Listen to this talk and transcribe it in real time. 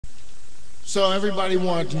So everybody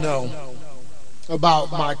wanted to know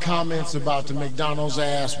about my comments about the McDonald's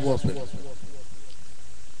ass whooping.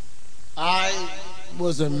 I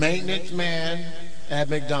was a maintenance man at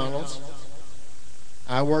McDonald's.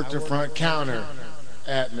 I worked the front counter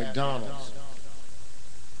at McDonald's.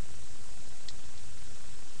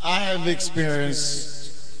 I have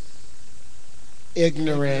experienced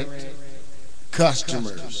ignorant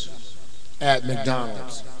customers at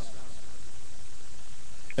McDonald's.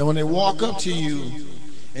 And when they walk up to you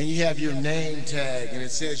and you have your name tag and it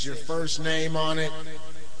says your first name on it,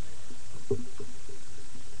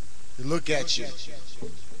 they look at you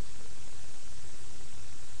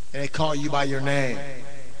and they call you by your name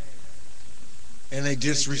and they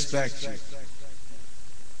disrespect you.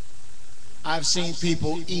 I've seen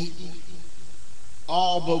people eat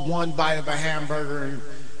all but one bite of a hamburger and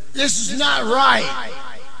this is not right.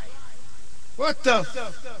 What the?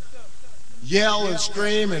 Yell and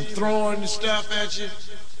scream and throwing stuff at you.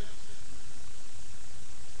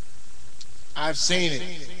 I've seen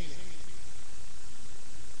it.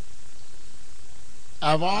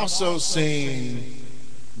 I've also seen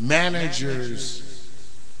managers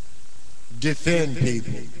defend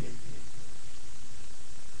people.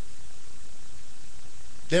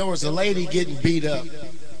 There was a lady getting beat up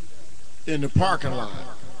in the parking lot,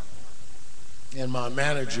 and my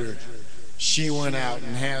manager, she went out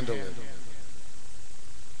and handled it.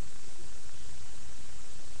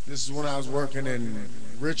 This is when I was working in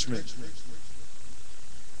Richmond.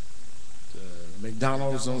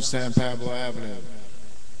 McDonald's on San Pablo Avenue.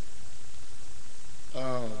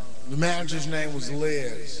 The manager's name was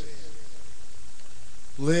Liz.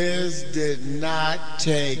 Liz did not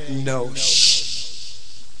take no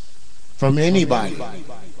shh from anybody. And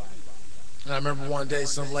I remember one day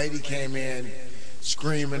some lady came in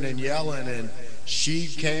screaming and yelling, and she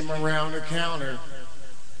came around the counter.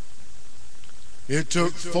 It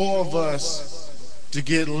took 4 of us to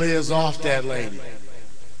get Liz off that lady.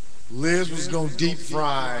 Liz was going to deep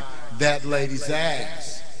fry that lady's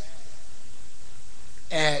ass.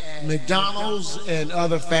 At McDonald's and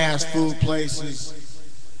other fast food places,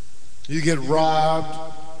 you get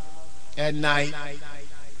robbed at night.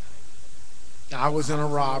 I was in a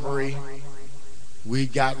robbery. We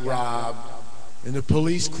got robbed. And the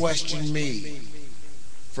police questioned me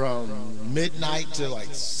from midnight to like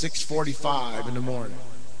 6:45 in the morning.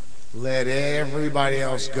 Let everybody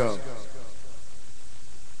else go.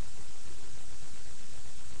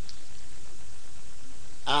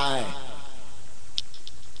 I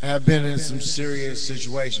have been in some serious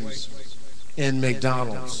situations in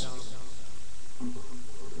McDonald's.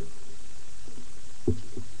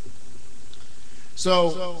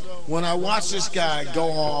 So when I watch this guy go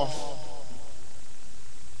off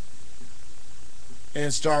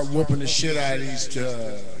and start whooping the shit out of these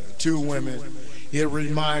 2 women, it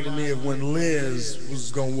reminded me of when Liz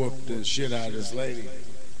was gonna whoop the shit out of this lady.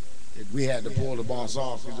 We had to pull the boss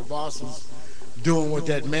off because the boss was doing what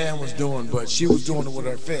that man was doing, but she was doing it with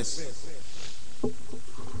her fists.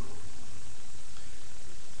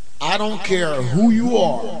 I don't care who you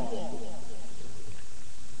are,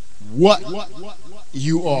 what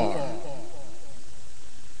you are.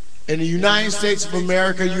 In the United States of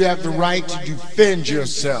America, you have the right to defend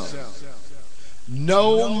yourself.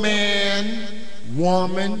 No man,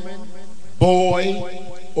 woman, boy,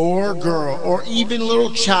 or girl, or even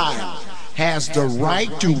little child has the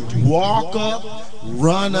right to walk up,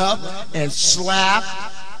 run up, and slap,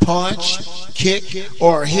 punch, kick,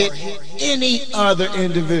 or hit any other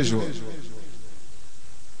individual.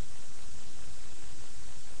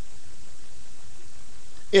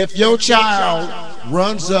 If your child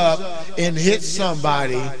runs up and hits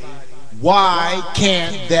somebody, why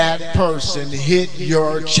can't that person hit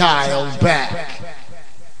your child back?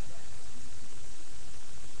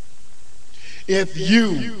 If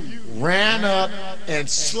you ran up and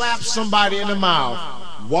slapped somebody in the mouth,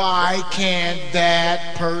 why can't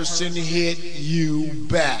that person hit you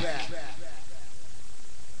back?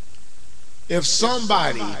 If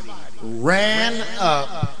somebody ran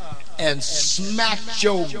up and smacked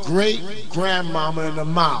your great-grandmama in the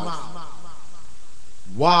mouth,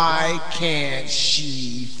 why can't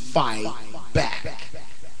she fight back?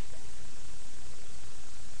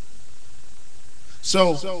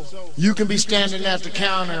 So you can be standing at the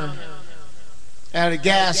counter at a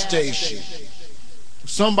gas station.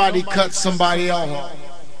 Somebody cuts somebody else off,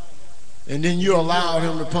 and then you allow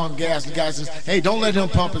him to pump gas. The guy says, hey, don't let him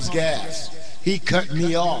pump his gas. He cut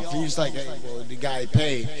me off. He's like, hey, well, the guy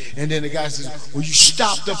paid. And then the guy says, well, you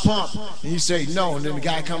stop the pump. And you say, no. And then the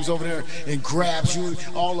guy comes over there and grabs you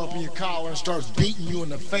all up in your collar and starts beating you in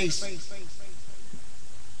the face.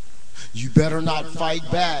 You better not fight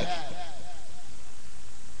back.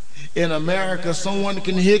 In America, someone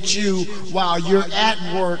can hit you while you're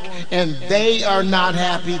at work and they are not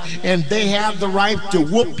happy and they have the right to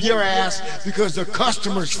whoop your ass because the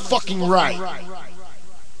customer's fucking right.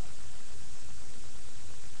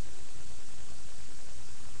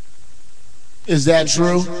 Is that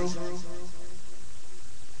true?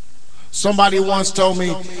 Somebody once told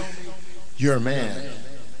me, you're a man.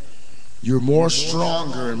 You're more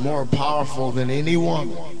stronger and more powerful than any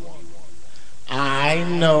woman. I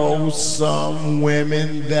know some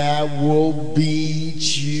women that will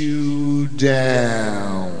beat you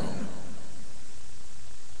down.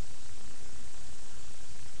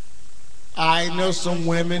 I know some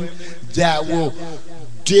women that will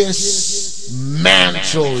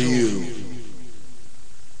dismantle you.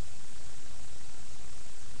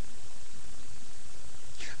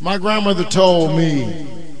 My grandmother told me,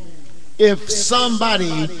 if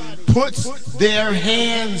somebody puts their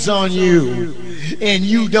hands on you and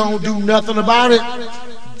you don't do nothing about it,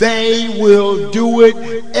 they will do it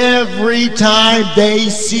every time they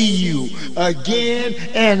see you, again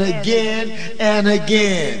and again and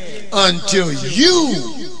again, until you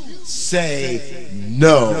say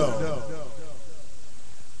no.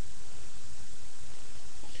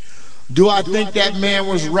 Do I think that man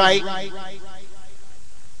was right?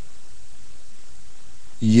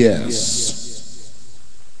 Yes.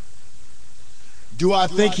 Do I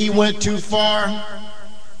think he went too far?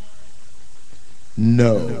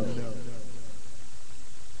 No.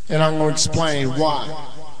 And I'm going to explain why.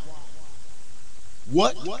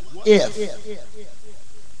 What if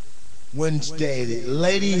when the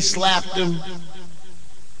lady slapped him,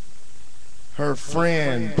 her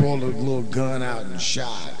friend pulled a little gun out and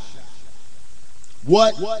shot her?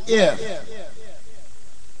 What if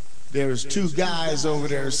there was two guys over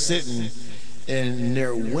there sitting and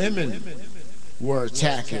their women were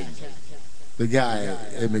attacking the guy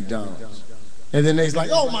at McDonald's? And then they's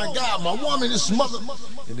like, oh my God, my woman is smothered.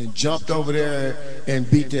 And then jumped over there and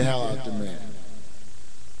beat the hell out the man.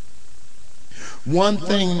 One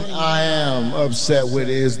thing I am upset with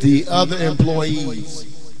is the other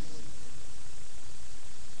employees.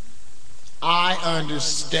 I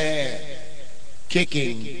understand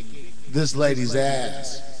kicking this lady's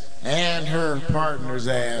ass and her partner's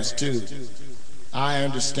ass too. I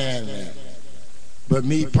understand that. But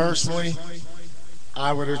me personally,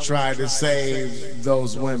 I would have tried to save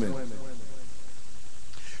those women.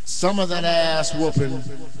 Some of that ass whooping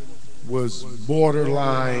was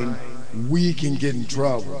borderline, we can get in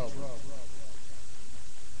trouble.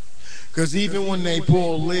 Because even when they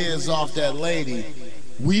pulled Liz off that lady,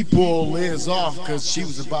 we pulled Liz off because she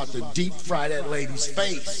was about to deep fry that lady's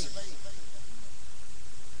face.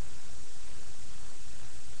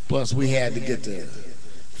 Plus, we had to get the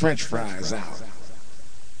French fries out.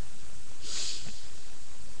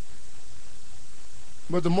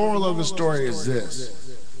 But the moral of the story is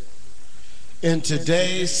this. In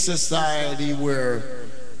today's society where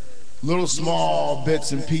little small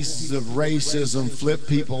bits and pieces of racism flip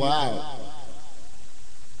people out,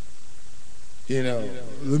 you know,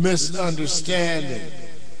 the misunderstanding.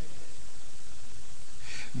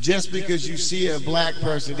 Just because you see a black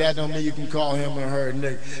person, that don't mean you can call him or her a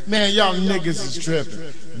nigga. Man, y'all niggas is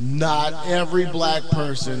tripping. Not every black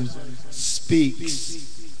person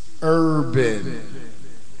speaks urban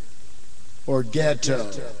or ghetto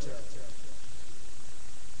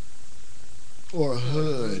or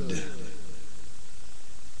hood.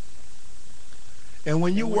 And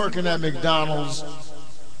when you're working at McDonald's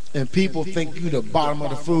and people think you the bottom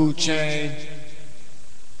of the food chain,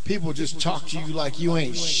 people just talk to you like you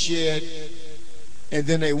ain't shit, and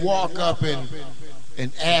then they walk up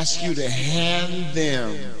and ask you to hand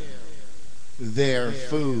them their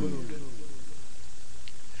food.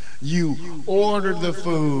 You order the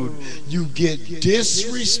food, you get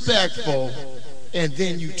disrespectful, and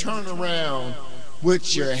then you turn around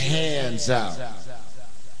with your hands out.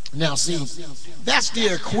 Now see, that's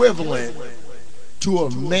the equivalent to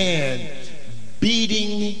a man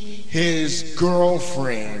beating his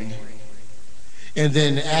girlfriend and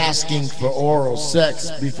then asking for oral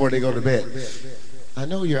sex before they go to bed. I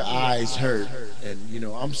know your eyes hurt, and you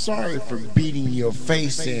know, I'm sorry for beating your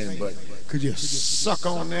face in, but could you suck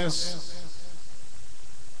on this?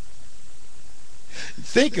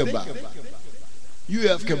 Think about it. You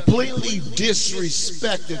have completely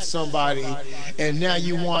disrespected somebody, and now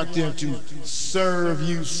you want them to serve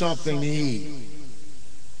you something to eat.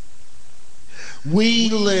 We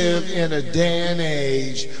live in a day and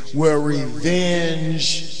age where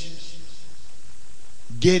revenge,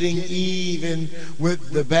 getting even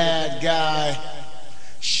with the bad guy,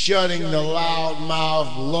 shutting the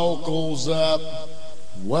loudmouth locals up,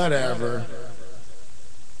 whatever.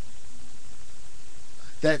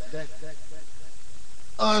 That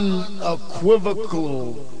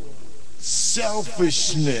unequivocal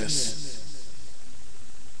selfishness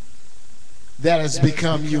that has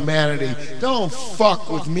become humanity. Don't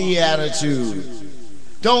fuck with me attitude.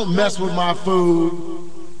 Don't mess with my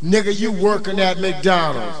food. Nigga, you working at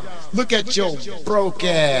McDonald's. Look at your broke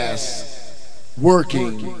ass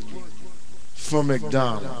working for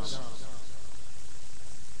McDonald's.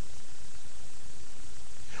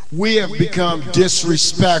 We have become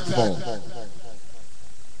disrespectful.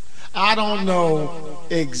 I don't know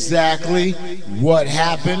exactly what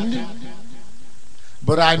happened,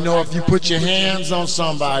 but I know if you put your hands on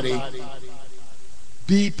somebody,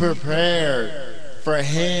 be prepared for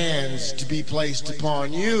hands to be placed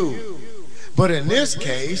upon you. But in this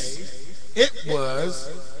case, it was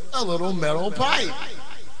a little metal pipe.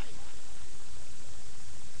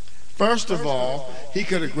 First of all, he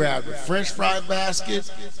could have grabbed a French fry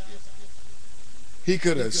basket. He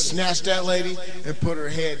could have snatched that lady and put her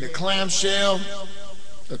head in the clamshell.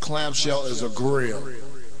 The clamshell is a grill.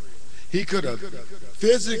 He could have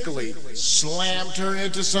physically slammed her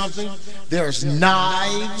into something. There's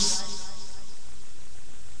knives.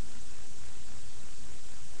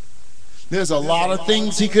 There's a lot of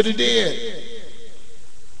things he could have did.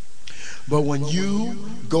 But when you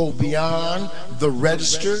go beyond the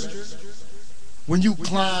register, when you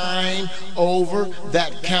climb over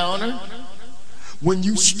that counter, when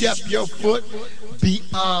you step your foot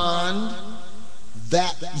beyond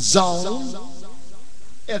that zone,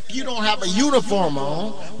 if you don't have a uniform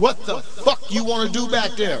on, what the fuck you want to do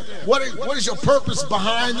back there? What is your purpose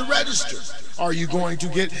behind the register? Are you going to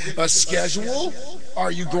get a schedule?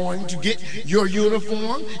 Are you going to get your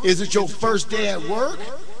uniform? Is it your first day at work?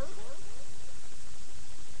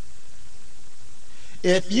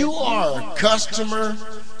 If you are a customer,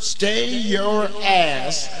 stay your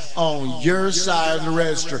ass on your side of the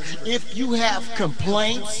register. If you have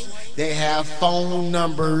complaints, they have phone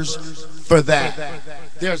numbers for that.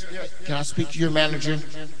 Can I speak to your manager?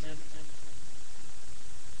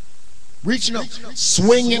 Reaching up,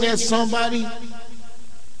 swinging at somebody.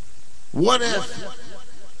 What if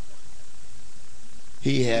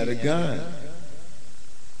he had a gun?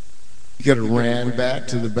 He could have ran back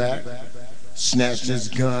to the back, snatched his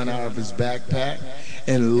gun out of his backpack,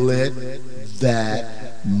 and lit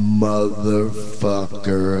that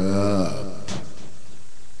motherfucker up.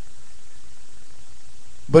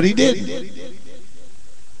 But he didn't.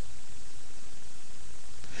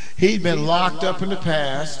 He'd been locked up in the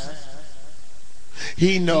past.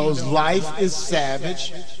 He knows life is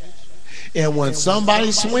savage. And when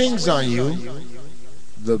somebody swings on you,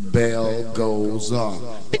 the bell goes off.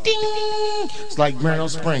 Ding! It's like Bruno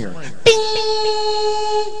Springer. Ding!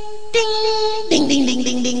 Ding! Ding! Ding! Ding!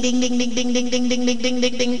 Ding! Ding! Ding! Ding! Ding! Ding! Ding! Ding! Ding! Ding!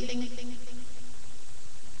 Ding! Ding! Ding!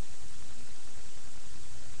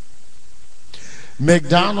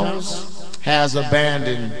 McDonald's has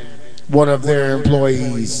abandoned one of their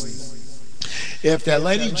employees. If that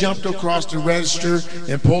lady jumped across the register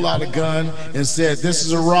and pulled out a gun and said, "This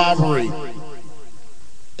is a robbery,"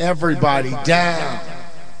 everybody down,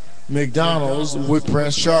 McDonald's would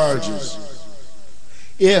press charges.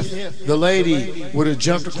 If the lady would have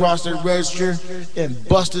jumped across that register and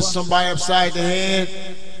busted somebody upside the head,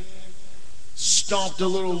 stomped a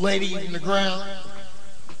little lady in the ground,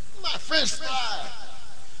 "My French fry,"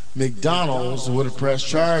 McDonald's would have pressed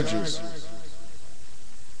charges.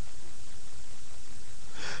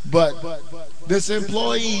 But this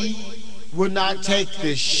employee would not take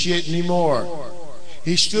this shit anymore.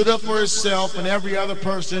 He stood up for himself and every other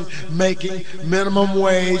person making minimum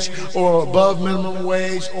wage or above minimum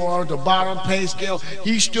wage or the bottom pay scale.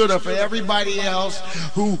 He stood up for everybody else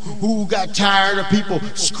who got tired of people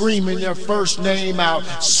screaming their first name out,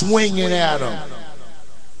 swinging at him.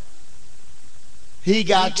 He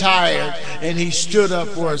got tired and he stood up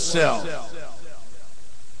for himself.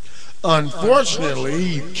 Unfortunately,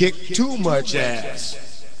 he kicked too much ass.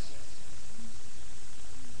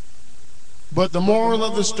 But the moral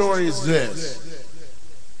of the story is this: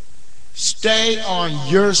 stay on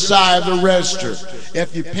your side of the register.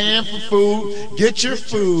 If you're paying for food, get your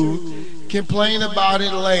food, complain about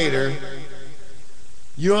it later.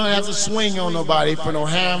 You don't have to swing on nobody for no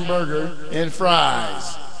hamburger and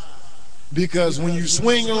fries. Because when you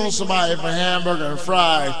swing on somebody for hamburger and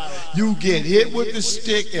fries, you get hit with the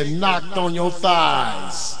stick and knocked on your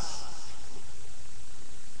thighs.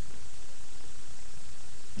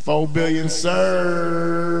 4 billion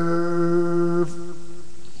serve.